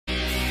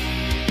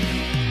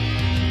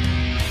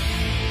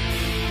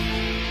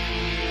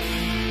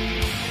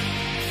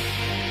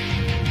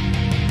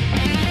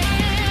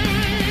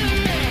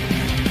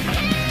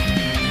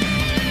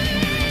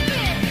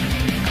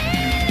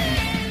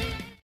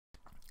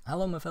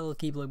Hello my fellow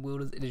Keyblade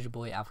wielders, it is your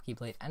boy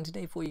AlphaKeyBlade, and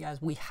today for you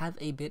guys we have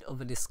a bit of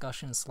a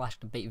discussion slash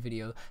debate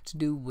video to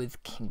do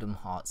with Kingdom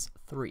Hearts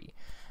 3.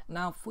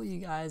 Now for you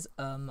guys,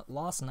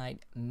 last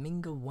night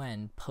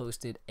Ming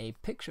posted a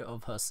picture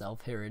of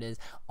herself, here it is,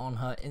 on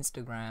her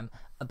Instagram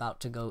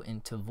about to go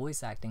into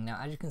voice acting. Now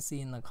as you can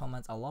see in the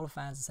comments, a lot of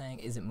fans are saying,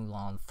 is it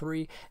Mulan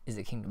 3? Is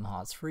it Kingdom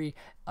Hearts 3?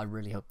 I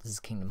really hope this is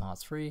Kingdom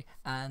Hearts 3,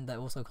 and they're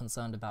also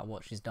concerned about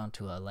what she's done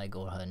to her leg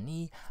or her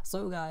knee.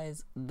 So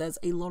guys, there's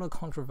a lot of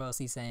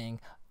controversy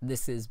saying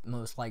this is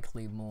most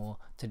likely more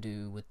to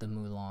do with the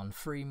Mulan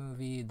 3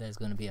 movie, there's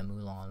going to be a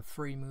Mulan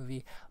 3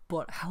 movie,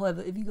 but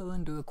however, if you go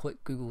and do a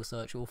quick Google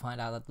search, you'll find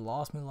out that the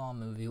last Mulan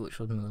movie, which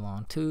was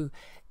Mulan 2,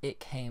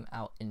 it came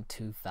out in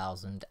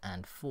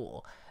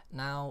 2004.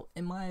 Now,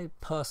 in my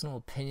personal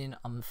opinion,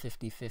 I'm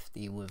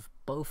 50-50 with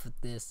both of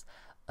this.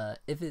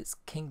 If it's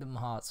Kingdom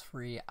Hearts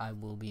 3, I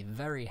will be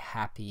very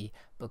happy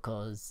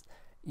because,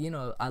 you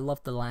know, I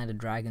love the Land of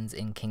Dragons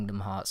in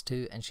Kingdom Hearts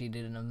 2, and she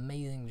did an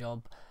amazing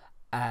job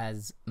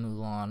as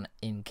Mulan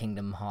in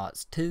Kingdom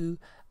Hearts 2,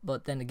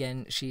 but then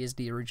again, she is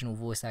the original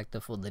voice actor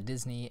for the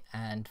Disney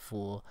and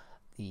for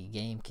the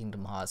game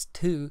Kingdom Hearts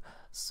 2,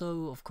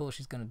 so of course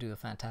she's going to do a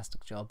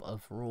fantastic job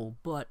overall.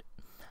 But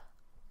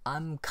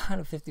I'm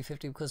kind of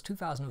 50-50 because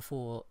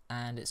 2004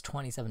 and it's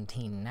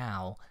 2017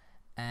 now,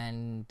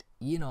 and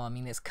you know, I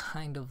mean, it's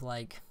kind of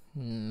like,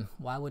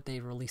 why would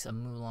they release a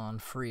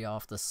Mulan 3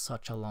 after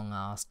such a long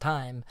ass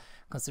time,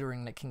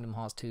 considering that Kingdom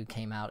Hearts 2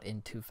 came out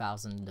in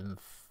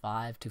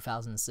 2005,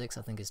 2006,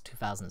 I think it's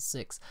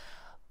 2006.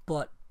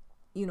 But,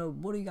 you know,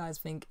 what do you guys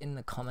think in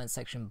the comment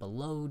section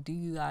below? Do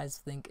you guys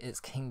think it's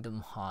Kingdom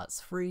Hearts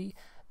 3?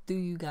 Do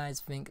you guys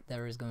think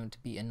there is going to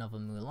be another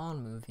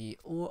Mulan movie?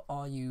 Or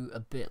are you a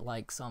bit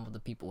like some of the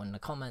people in the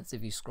comments,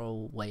 if you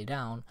scroll way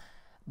down,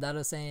 that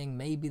are saying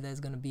maybe there's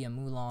going to be a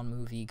Mulan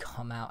movie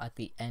come out at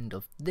the end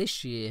of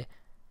this year,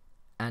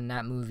 and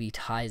that movie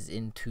ties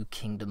into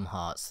Kingdom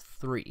Hearts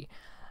 3.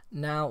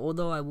 Now,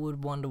 although I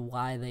would wonder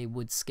why they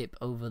would skip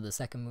over the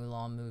second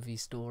Mulan movie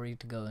story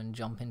to go and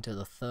jump into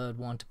the third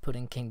one to put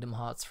in Kingdom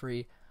Hearts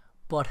 3,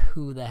 but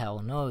who the hell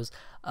knows.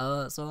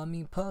 So I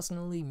mean,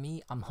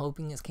 personally, I'm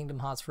hoping it's Kingdom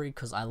Hearts 3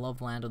 because I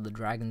love Land of the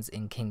Dragons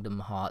in Kingdom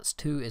Hearts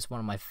 2. It's one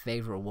of my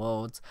favorite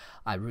worlds.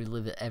 I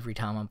relive it every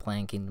time I'm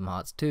playing Kingdom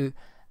Hearts 2.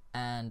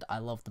 And I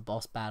love the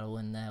boss battle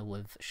in there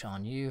with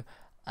Shan Yu,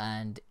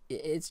 and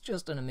it's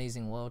just an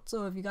amazing world.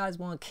 So if you guys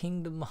want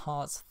Kingdom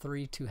Hearts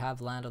 3 to have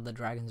Land of the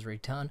Dragons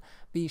return,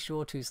 be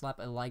sure to slap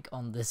a like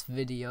on this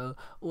video.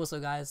 Also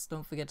guys,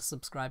 don't forget to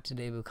subscribe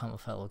today to become a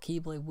fellow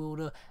Keyblade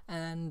wielder,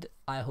 and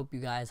I hope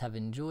you guys have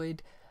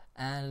enjoyed,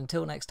 and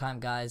until next time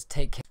guys,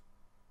 take care,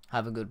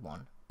 have a good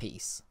one,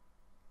 peace.